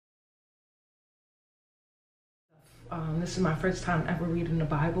This is my first time ever reading the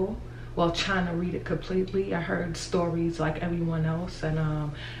Bible. Well, trying to read it completely. I heard stories like everyone else, and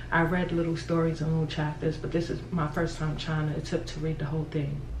I read little stories and little chapters, but this is my first time trying to attempt to read the whole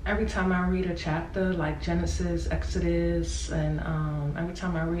thing. Every time I read a chapter, like Genesis, Exodus, and every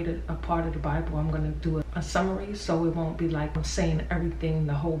time I read a part of the Bible, I'm going to do a summary, so it won't be like I'm saying everything,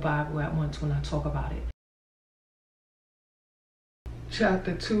 the whole Bible at once when I talk about it.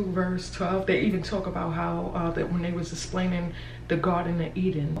 Chapter 2, verse 12, they even talk about how that when they was explaining the Garden of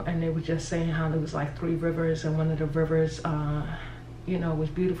Eden, and they were just saying how there was like 3 rivers, and one of the rivers, you know, was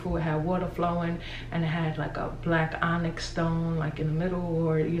beautiful. It had water flowing, and it had like a black onyx stone like in the middle,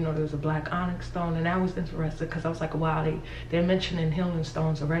 or you know, there was a black onyx stone, and that was interesting because I was like, wow, they're mentioning healing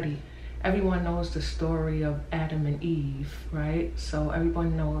stones already. Everyone knows the story of Adam and Eve, right? So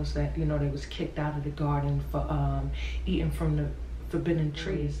everyone knows that, you know, they was kicked out of the garden for eating from the forbidden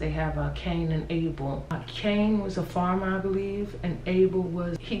trees. They have Cain and Abel. Cain was a farmer, I believe, and Abel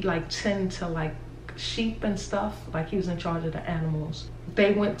was, he like tended to like sheep and stuff, like he was in charge of the animals.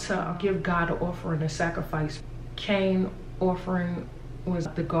 They went to give God an offering, a sacrifice. Cain offering was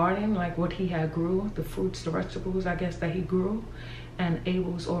the garden, like what he had grew, the fruits, the vegetables, I guess, that he grew. And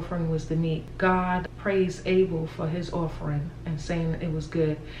Abel's offering was the meat. God praised Abel for his offering and saying it was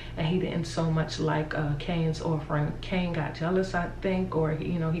good, and he didn't so much like Cain's offering. Cain got jealous, I think, or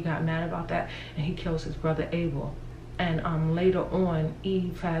he got mad about that, and he kills his brother Abel. And later on,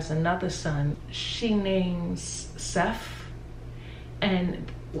 Eve has another son. She names Seth, and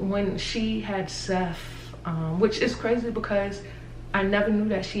when she had Seth, which is crazy because I never knew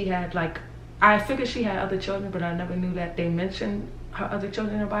that she had, like, I figured she had other children, but I never knew that they mentioned her other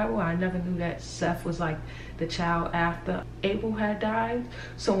children in the Bible. I never knew that Seth was like the child after Abel had died.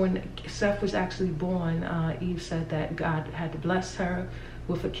 So when Seth was actually born, Eve said that God had to bless her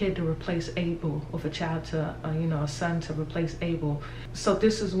with a kid to replace Abel, with a child to, a son to replace Abel. So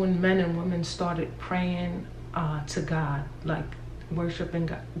this is when men and women started praying to God, like worshiping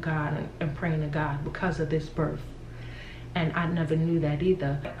God and praying to God because of this birth. And I never knew that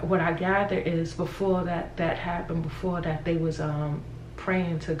either. What I gather is before that happened, before that they was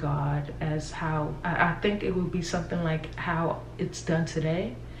praying to God as how, I think it would be something like how it's done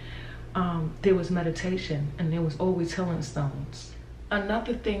today. There was meditation, and there was always healing stones.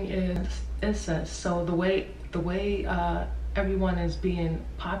 Another thing is incest. So the way everyone is being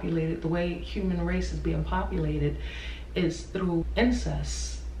populated, the way human race is being populated is through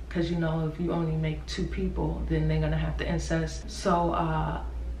incest. Because, you know, if you only make 2 people, then they're going to have to incest. So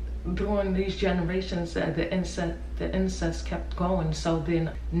during these generations, the incest kept going. So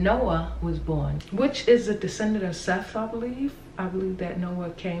then Noah was born, which is a descendant of Seth, I believe. I believe that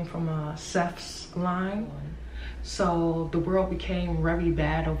Noah came from Seth's line. So the world became very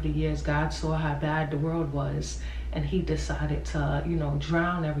bad over the years. God saw how bad the world was, and he decided to,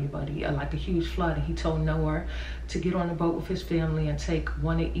 drown everybody, like a huge flood. And he told Noah to get on a boat with his family and take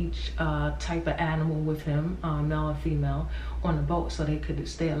one of each type of animal with him, male and female, on the boat so they could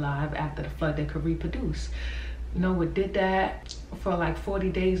stay alive after the flood, they could reproduce. Noah did that for like 40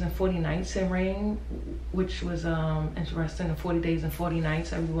 days and 40 nights in rain, which was interesting. The 40 days and 40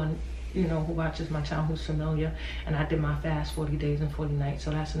 nights, everyone who watches my channel who's familiar, and I did my fast 40 days and 40 nights.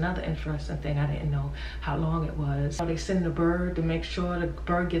 So that's another interesting thing. I didn't know how long it was. So they send the bird to make sure the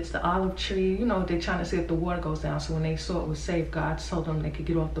bird gets the olive tree. They're trying to see if the water goes down. So when they saw it was safe, God told them they could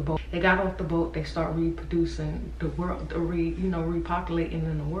get off the boat. They got off the boat, they start reproducing the world, repopulating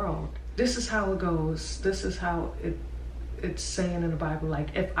in the world. This is how it goes. This is how it's saying in the Bible.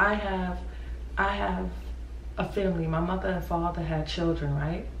 Like, if I have a family, my mother and father had children,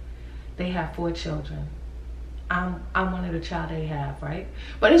 right? They have 4 children. I'm one of the child they have, right?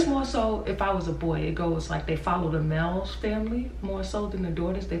 But it's more so if I was a boy, it goes like they follow the male's family more so than the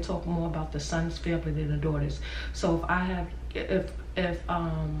daughters. They talk more about the son's family than the daughters. So if I have, if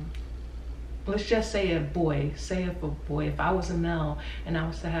let's just say if I was a male and I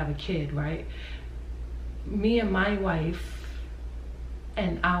was to have a kid, right? Me and my wife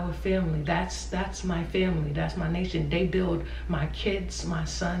and our family, that's my family, that's my nation. They build my kids, my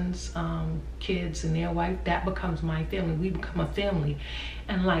son's kids and their wife, that becomes my family. We become a family.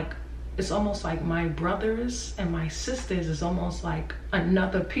 And like, it's almost like my brothers and my sisters is almost like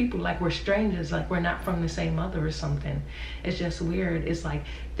another people, like we're strangers, like we're not from the same mother or something. It's just weird. It's like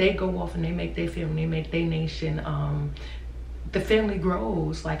they go off and they make their family, they make their nation. The family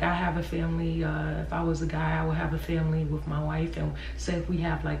grows. Like, I have a family, if I was a guy, I would have a family with my wife, and say if we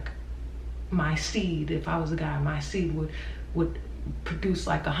have like my seed, if I was a guy, my seed would produce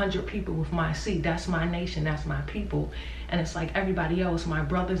like 100 people with my seed. That's my nation, that's my people. And it's like everybody else, my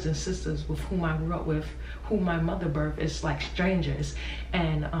brothers and sisters with whom I grew up with, whom my mother birthed, is like strangers.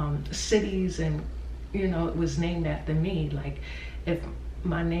 And cities, and you know, it was named after me. Like if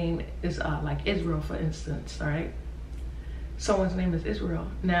my name is like Israel, for instance, right? Someone's name is Israel.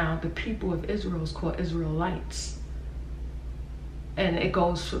 Now the people of Israel is called Israelites, and it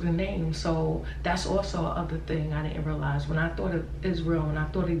goes for the name. So that's also another thing I didn't realize. When I thought of Israel and I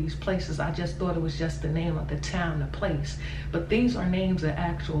thought of these places, I just thought it was just the name of the town, the place. But these are names of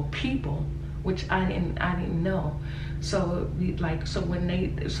actual people, which I didn't know. So when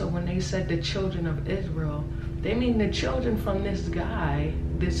they said the children of Israel, they mean the children from this guy,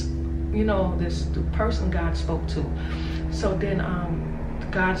 this, you know, the person God spoke to. So then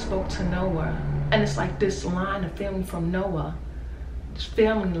God spoke to Noah, and it's like this line of family from Noah. This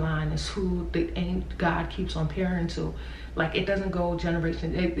family line is who God keeps on pairing to. Like it doesn't go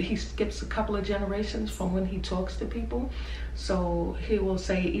generation. He skips a couple of generations from when he talks to people. So he will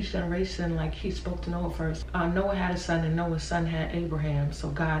say each generation, like he spoke to Noah first. Noah had a son, and Noah's son had Abraham. So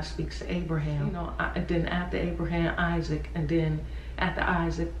God speaks to Abraham. You know, then after Abraham, Isaac, and then after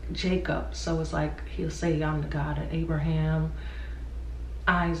Isaac, Jacob. So it's like he'll say, I'm the God of Abraham,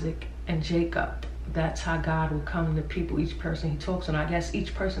 Isaac, and Jacob. That's how God will come to people, each person he talks to. And I guess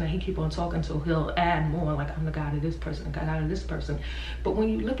each person that he keep on talking to, he'll add more, like I'm the God of this person, the God of this person. But when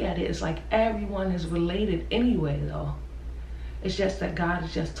you look at it, it's like everyone is related anyway, though. It's just that God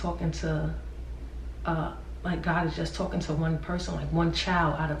is just talking to, God is just talking to one person, like one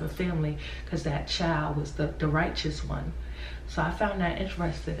child out of a family, because that child was the righteous one. So I found that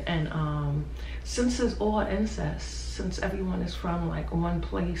interesting. And since it's all incest, since everyone is from like one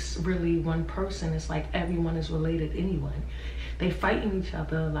place, really one person, it's like everyone is related anyway. They fighting each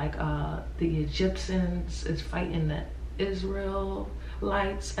other, like the Egyptians is fighting the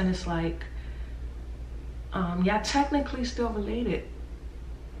Israelites, and it's like, y'all technically still related.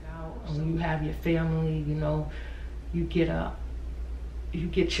 When you have your family, you know, you get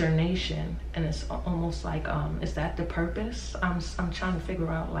your nation, and it's almost like, is that the purpose? I'm trying to figure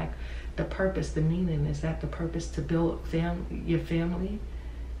out like the purpose, the meaning. Is that the purpose, to build your family?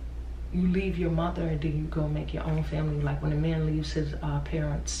 You leave your mother and then you go make your own family. Like when a man leaves his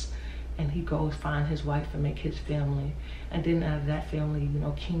parents and he goes find his wife and make his family, and then out of that family, you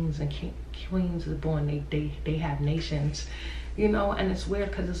know, kings and queens are born. They have nations, you know. And it's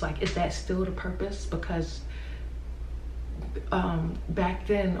weird because it's like, is that still the purpose? Because back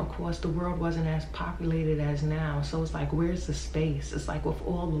then, of course, the world wasn't as populated as now. So it's like, where's the space? It's like with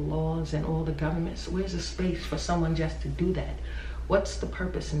all the laws and all the governments, where's the space for someone just to do that? What's the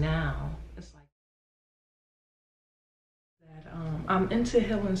purpose now? It's like that. I'm into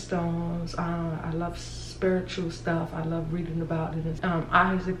healing stones. I love spiritual stuff. I love reading about it.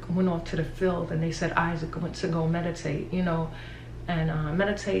 Isaac went off to the field, and they said Isaac went to go meditate, you know. And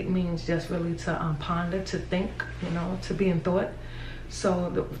meditate means just really to ponder, to think, you know, to be in thought. So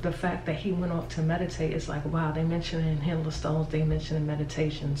the fact that he went off to meditate is like, wow, they mention in Healing Stones, they mention in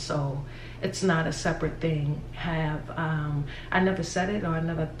meditation. So it's not a separate thing. I never said it, or I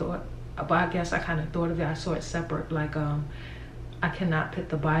never thought, but I guess I kind of thought of it. I saw it separate. Like I cannot put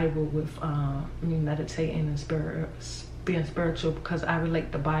the Bible with me meditating and being spiritual, because I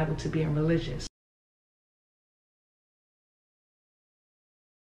relate the Bible to being religious.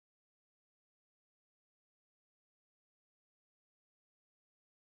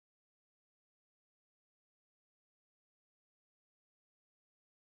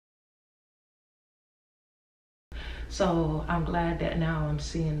 So I'm glad that now I'm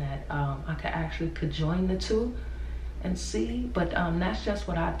seeing that I could join the two and see. But that's just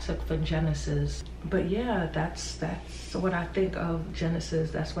what I took for Genesis. But yeah, that's what I think of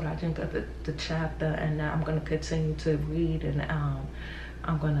Genesis. That's what I think of the chapter. And now I'm gonna continue to read, and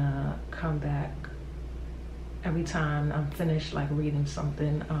I'm gonna come back every time I'm finished like reading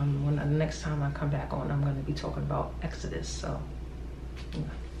something. When the next time I come back on, I'm gonna be talking about Exodus. So yeah.